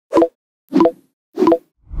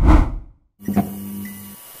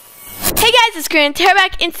guys, it's Karina. Tear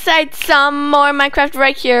back inside some more Minecraft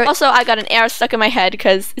right here. Also, I got an arrow stuck in my head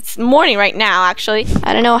because it's morning right now, actually.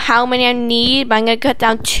 I don't know how many I need, but I'm going to cut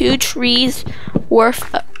down 2 trees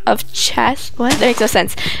worth of chests. What? That makes no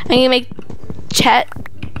sense. I'm going to make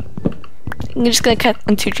I'm just going to cut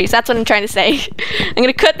down 2 trees. That's what I'm trying to say. I'm going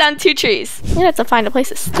to cut down 2 trees. I'm going to have to find a place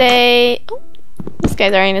to stay. Oh, this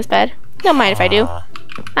guy's already in his bed. Don't mind if I do.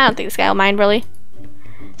 I don't think this guy will mind, really.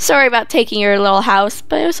 Sorry about taking your little house,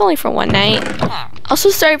 but it was only for one night. Also,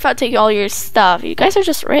 sorry about taking all your stuff. You guys are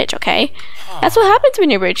just rich, okay? That's what happens when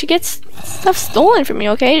you're rich. You get stuff stolen from you,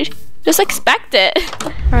 okay? Just expect it.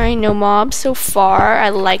 Alright, no mobs so far. I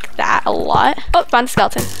like that a lot. Oh, found a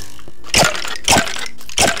skeleton.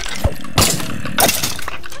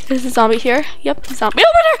 There's a zombie here. Yep, zombie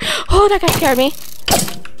over there! Oh, that guy scared me.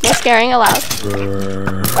 No scaring allowed.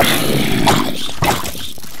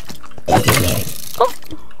 Oh,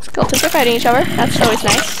 skeletons are fighting each other. That's always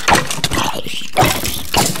nice.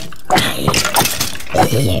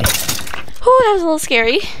 Oh, that was a little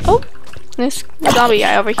scary. Oh, this zombie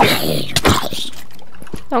guy over here.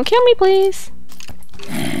 Don't kill me, please.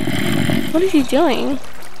 What is he doing?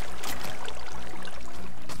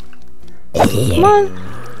 Come on,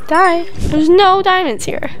 die. There's no diamonds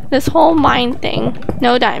here. This whole mine thing,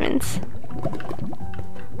 no diamonds.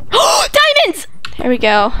 Oh, diamonds! There we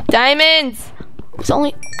go. Diamonds! It's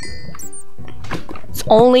only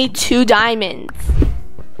 2 diamonds.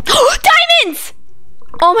 Oh, diamonds!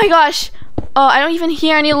 Oh my gosh. Oh, I don't even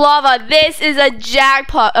hear any lava. This is a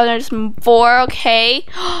jackpot. Oh, there's 4, okay.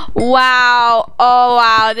 Wow. Oh,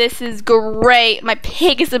 wow. This is great. My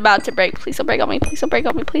pig is about to break. Please don't break on me. Please don't break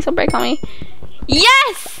on me. Please don't break on me.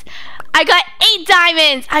 Yes! I got 8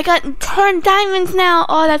 diamonds. I got 10 diamonds now.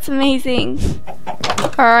 Oh, that's amazing.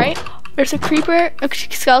 All right. There's a creeper, a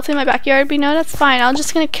skeleton in my backyard, but no, that's fine. I'm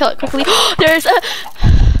just gonna kill it quickly. There's a...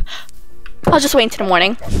 I'll just wait until the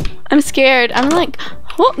morning. I'm scared. I'm like,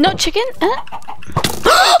 oh, no chicken. Oh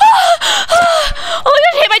my gosh,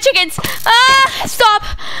 I hate my chickens. Stop.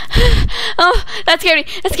 Oh, that scared me.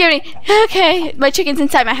 That scared me. Okay, my chicken's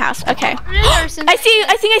inside my house. Okay. I think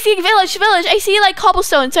I see a village. I see like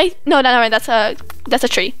cobblestone. So no, that's a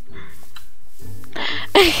tree.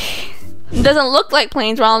 It doesn't look like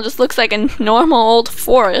plains realm, it just looks like a normal old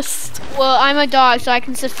forest. Well, I'm a dog, so I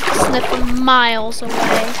can sniff miles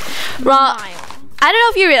away. Well, I don't know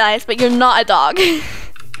if you realize, but you're not a dog.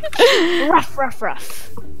 Ruff, ruff, ruff.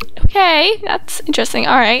 Okay, that's interesting.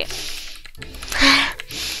 All right.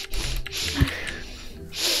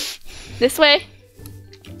 This way?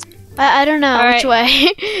 I don't know which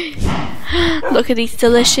way. Look at these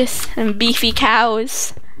delicious and beefy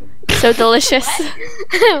cows. So delicious.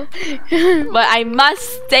 But I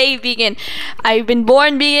must stay vegan. I've been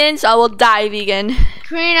born vegan, so I will die vegan.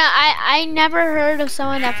 Karina, I never heard of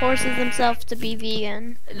someone that forces themselves to be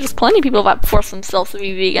vegan. There's plenty of people that force themselves to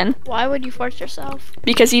be vegan. Why would you force yourself?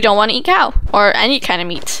 Because you don't want to eat cow or any kind of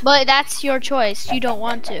meat. But that's your choice. You don't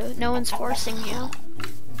want to. No one's forcing you.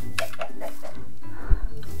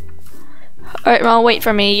 Alright, Ron, wait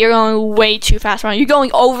for me. You're going way too fast, Ron. You're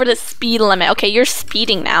going over the speed limit. Okay, you're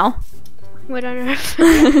speeding now. What on earth?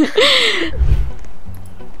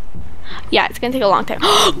 Yeah, it's gonna take a long time.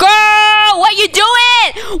 Girl, what you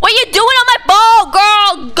doing? What you doing on my boat?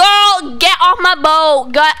 Girl, get off my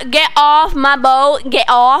boat. Get off my boat. Get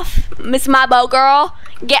off. Miss my boat, girl.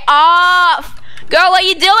 Get off. Girl, what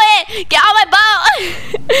you doing? Get off my boat.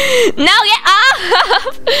 No, get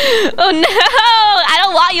off. Oh no, I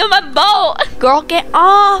don't want you on my boat. Girl, get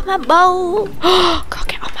off my boat. Girl,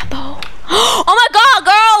 get off my boat. Oh my god,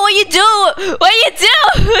 girl, what you do? What you do?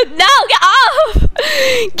 No, get off.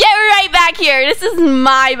 Get right back here. This is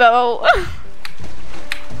my boat.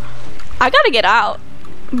 I gotta get out.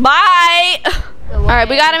 Bye. Alright,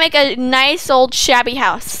 we gotta make a nice old shabby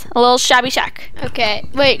house. A little shabby shack. Okay,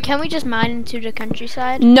 wait, can we just mine into the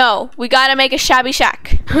countryside? No, we gotta make a shabby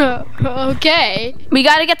shack. Okay. We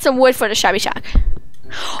gotta get some wood for the shabby shack.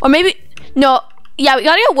 Or maybe, no, yeah, we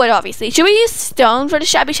gotta get wood, obviously. Should we use stone for the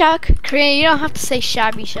shabby shack? Karina, you don't have to say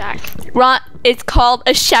shabby shack. Ron, it's called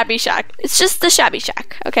a shabby shack. It's just the shabby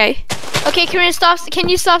shack, okay? Okay, Karina, can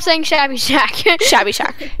you stop saying shabby shack? Shabby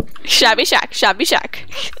shack. Shabby shack, shabby shack.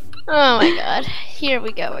 Oh my god, here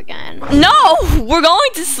we go again. No, we're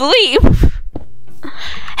going to sleep.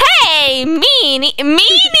 Hey, meanie.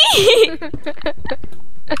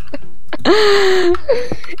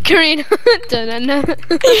 Karina,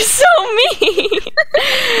 you're so mean.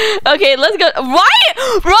 Okay, let's go. Why,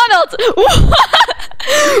 Ronald?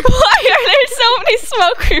 Why are there so many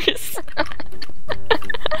smokers?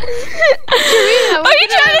 Karina, are you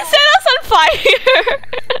trying to set us on fire?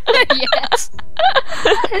 Yes.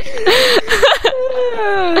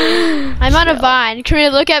 a vine.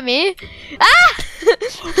 Karina, look at me. Ah! You're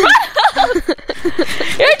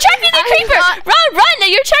attracting the creeper. Run!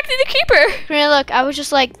 You're attracting the creeper. Karina, look. I was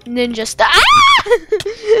just like ninja style. Ah!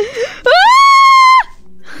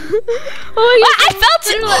 Oh, I felt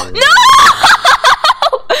it. No!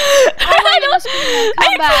 Oh my gosh,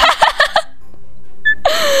 come back.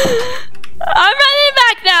 I'm running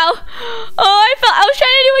back now. Oh, I was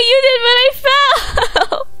trying to do what you did, but I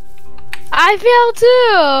fell. I fell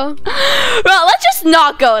too. Well, let's just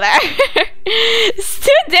not go there. It's too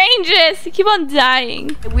dangerous. You keep on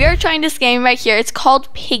dying. We are trying this game right here. It's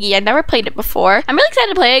called Piggy. I've never played it before. I'm really excited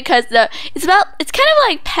to play it because it's kind of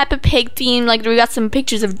like Peppa Pig themed. Like we got some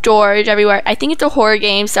pictures of George everywhere. I think it's a horror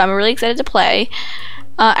game, so I'm really excited to play.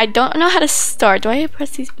 I don't know how to start. Do I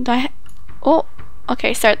press these? Oh,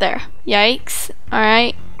 okay, start there. Yikes. All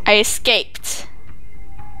right, I escaped.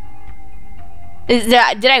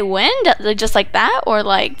 Did I win just like that, or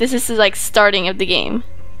like this is like starting of the game?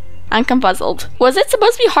 I'm confuzzled. Was it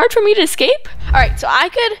supposed to be hard for me to escape? All right, so I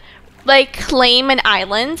could like claim an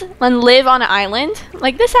island and live on an island.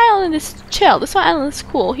 Like this island is chill. This island is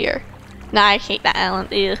cool here. Nah, I hate that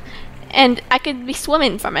island. Ew. And I could be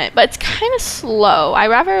swimming from it, but it's kind of slow. I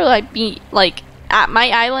rather like be like at my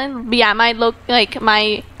island, be at my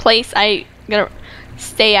my place I gonna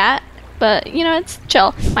stay at. But you know, it's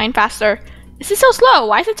chill. Mine faster. This is so slow.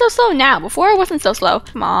 Why is it so slow now? Before it wasn't so slow.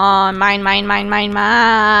 Come on, mine. Yum,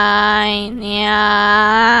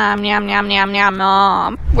 yum, yum, yum, yum,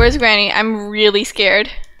 yum. Where's Granny? I'm really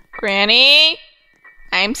scared. Granny,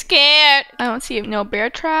 I'm scared. I don't see no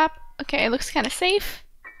bear trap. Okay, it looks kind of safe.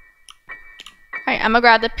 All right, I'm gonna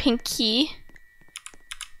grab the pink key.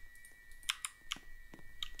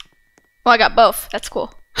 Oh, I got both. That's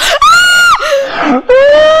cool. Granny, no!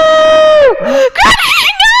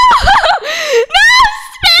 No!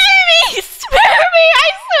 Spare me! Spare me! I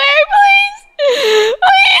swear, please!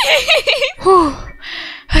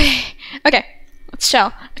 Please! Okay, let's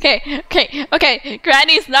chill. Okay.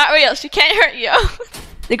 Granny's not real. She can't hurt you.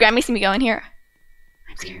 The Granny see me go in here.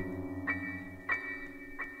 I'm scared.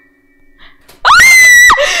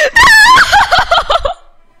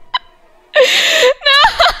 No!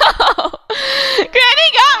 Granny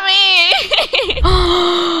got me!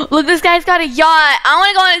 Look, this guy's got a yacht. I want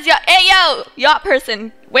to go on his yacht. Hey, yo! Yacht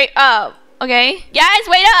person. Wait up. Okay? Guys,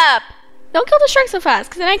 wait up! Don't kill the shark so fast,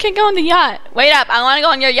 because then I can't go on the yacht. Wait up. I want to go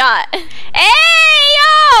on your yacht. Hey,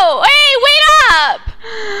 yo! Hey, wait up!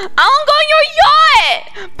 I want to go on your yacht!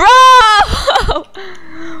 Bro!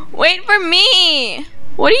 Wait for me!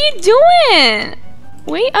 What are you doing?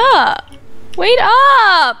 Wait up. Wait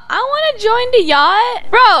up! I want to join the yacht.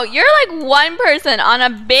 Bro, you're like one person on a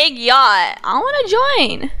big yacht. I want to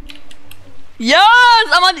join. Yes!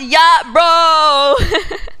 I'm on the yacht, bro!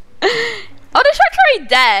 Oh, the shark's already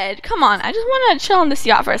dead. Come on, I just want to chill on this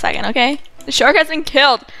yacht for a second, okay? The shark has been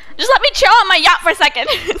killed. Just let me chill on my yacht for a second.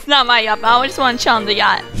 It's not my yacht, but I just want to chill on the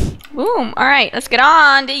yacht. Boom. Alright, let's get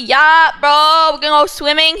on the yacht, bro. We're gonna go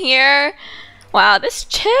swimming here. Wow, this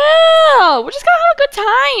chill. We're just gonna have a good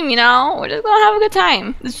time, you know? We're just gonna have a good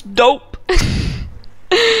time. This is dope.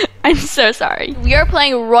 I'm so sorry. We are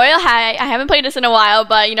playing Royal High. I haven't played this in a while,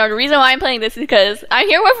 but you know, the reason why I'm playing this is because I'm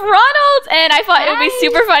here with Ronald, and I thought it would be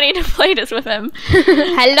super funny to play this with him.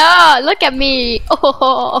 Hello, look at me.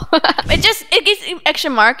 Oh. It gives you extra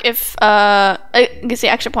mark if, it gives you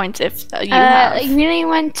extra points if you have. I really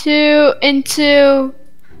went into,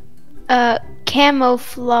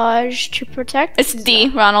 camouflage to protect. It's D,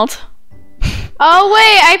 Ronald. Oh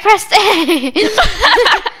wait, I pressed A.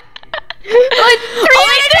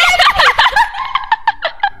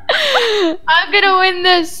 I'm gonna win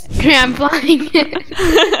this. I'm flying it.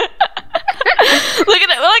 Look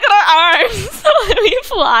at our arms. We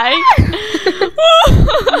fly.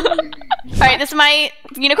 Alright, this is my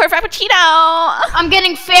unicorn frappuccino. I'm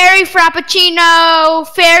getting fairy frappuccino.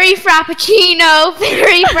 Fairy frappuccino.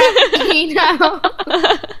 Fairy frappuccino.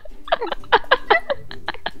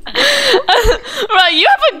 Right, you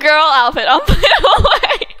have a girl outfit. I'll put it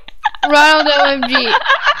away. Ronald OMG.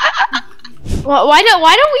 Well, why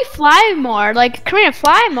don't we fly more? Like, Karina,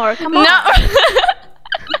 fly more. Come on. No.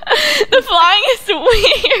 The flying is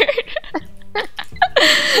weird.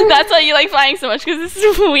 That's why you like flying so much, because this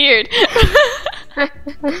is weird.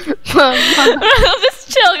 Ronald,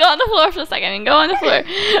 just chill. Go on the floor for a second and go on the floor.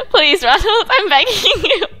 Please, Ronald, I'm begging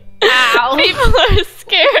you. Ow. People are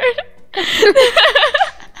scared.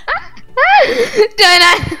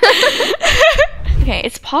 Okay,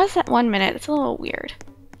 it's paused at 1 minute. It's a little weird.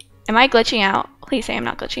 Am I glitching out? Please say I'm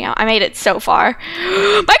not glitching out. I made it so far.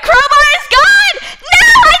 My crowbar is gone! No!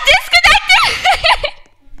 I disconnected!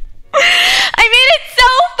 I made it so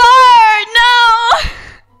far! No!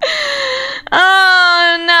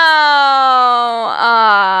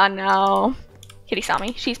 baby saw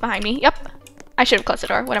me. She's behind me. Yep. I should have closed the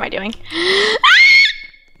door. What am I doing?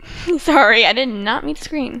 Sorry, I did not mean to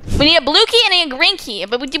scream. We need a blue key and a green key,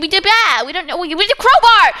 but we did bad. We don't know. We need a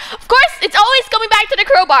crowbar. Of course, it's always coming back to the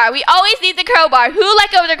crowbar. We always need the crowbar. Who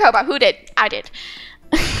let go of the crowbar? Who did? I did.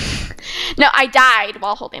 No, I died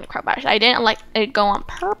while holding the crowbar. I didn't let it go on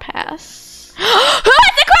purpose. Who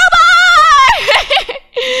has the crowbar?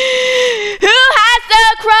 Who has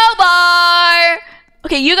the crowbar?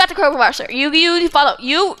 Okay, you got the crowbar, sir. You follow.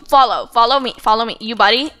 You follow. Follow me. Follow me. You,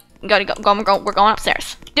 buddy. Go. We're going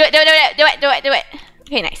upstairs. Do it.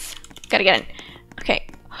 Okay, nice. Gotta get in. Okay.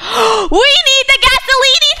 We need the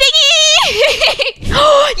gasoline thingy.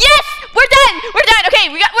 Yes, we're done. Okay,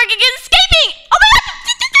 we're escaping. Oh my god!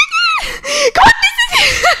 Come on, this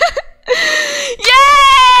is.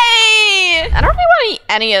 Yay! I don't really want to eat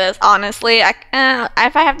any of this, honestly. If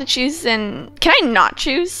I have to choose, then can I not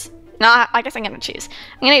choose? No, I guess I'm gonna choose.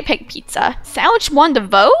 I'm gonna pick pizza. Sandwich one to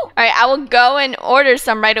vote? All right, I will go and order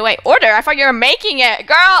some right away. Order? I thought you were making it.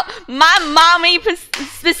 Girl, my mommy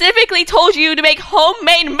specifically told you to make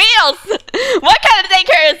homemade meals. What kind of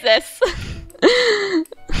daycare is this?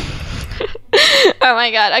 Oh my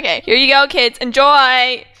god, okay. Here you go, kids, enjoy.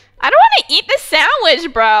 I don't want to eat this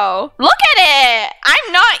sandwich, bro. Look at it.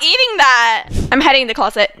 I'm not eating that. I'm heading to the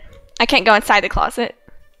closet. I can't go inside the closet.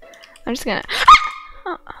 I'm just gonna...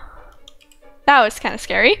 Oh. That was kind of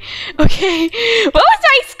scary. Okay. What was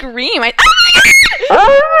my scream? Oh my god!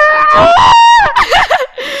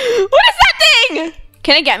 What is that thing?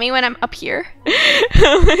 Can it get me when I'm up here?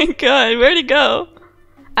 Oh my god, where'd it go?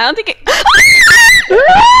 I don't think it...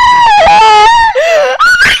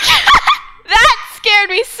 That scared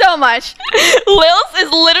me so much. Lils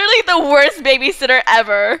is literally the worst babysitter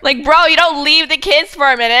ever. Like, bro, you don't leave the kids for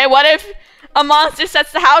a minute. What if a monster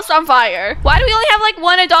sets the house on fire? Why do we only have like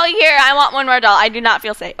one adult here? I want one more adult. I do not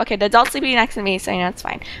feel safe. Okay, the adult's sleeping next to me, so you know it's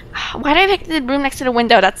fine. Why did I pick the room next to the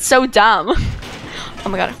window? That's so dumb. Oh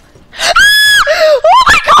my god. Oh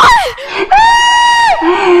my god!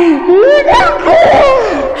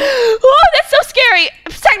 Oh, that's so scary.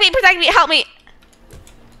 Protect me, help me.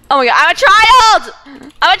 Oh my god, I'm a child!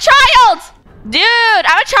 Dude,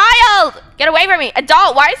 I'm a child! Get away from me.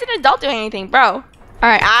 Adult, why is an adult doing anything, bro?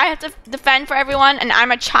 Alright, I have to defend for everyone, and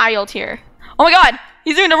I'm a child here. Oh my god,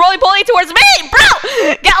 he's doing the roly-poly towards me! Bro!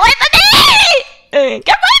 Get away from me!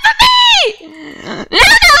 Get away from me! No,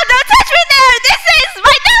 don't touch me there! This is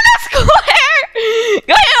my donut square!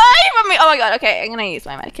 Get away from me! Oh my god, okay, I'm gonna use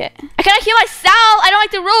my medkit. I cannot heal myself! I don't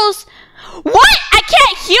like the rules! What? I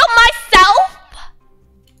can't heal myself?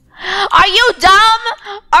 Are you dumb?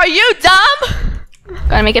 Are you dumb?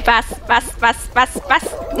 Gotta make it fast.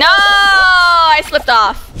 No, I slipped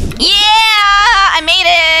off. Yeah, I made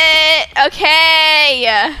it. Okay.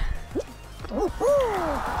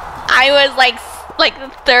 I was like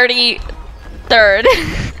the 33rd.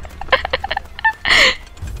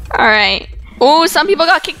 All right. Ooh, some people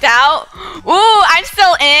got kicked out. Ooh, I'm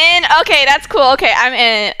still in. Okay, that's cool. Okay, I'm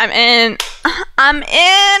in,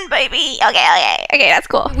 baby. Okay, that's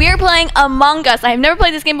cool. We're playing Among Us. I've never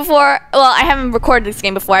played this game before. Well, I haven't recorded this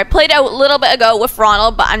game before. I played it a little bit ago with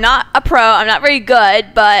Ronald, but I'm not a pro. I'm not very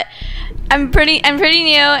good, but I'm pretty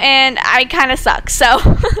new, and I kind of suck. So,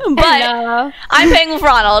 but hello. I'm playing with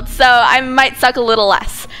Ronald, so I might suck a little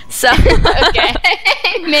less. So, okay.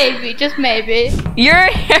 Maybe, just maybe. Your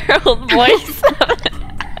Harold voice.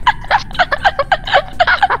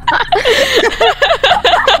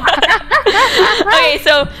 Okay,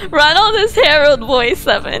 so Ronald is Harold voice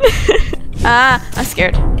 7. I'm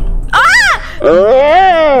scared. Ah!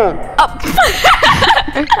 Oh. I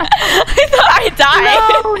thought I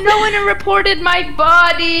died. No, no one reported my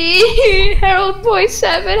body. Harold voice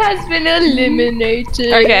 7 has been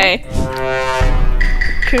eliminated. Okay.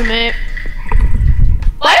 Crewmate.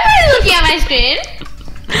 Why are you looking at my screen?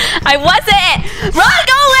 I wasn't! Run,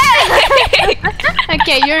 go away!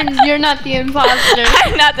 Okay, you're not the imposter.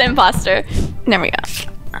 I'm not the imposter. There we go.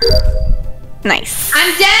 Nice.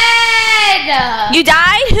 I'm dead! You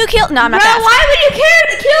died? Who killed? No, I'm not. Bro, why would you care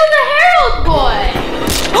to kill the Herald boy?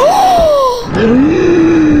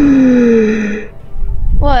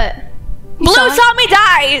 What? Blue saw me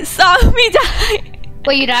die!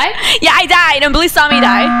 Wait, you died? Yeah, I died, and Blue saw me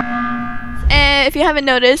die. And if you haven't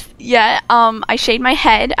noticed yet, I shaved my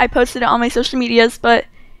head. I posted it on my social medias, but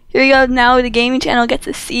here you go. Now the gaming channel gets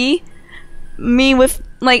to see me with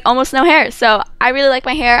like almost no hair. So I really like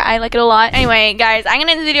my hair. I like it a lot. Anyway, guys, I'm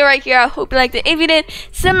gonna end the video right here. I hope you liked it. If you did,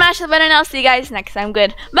 smash the button. I'll see you guys next time.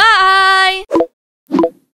 Good. Bye!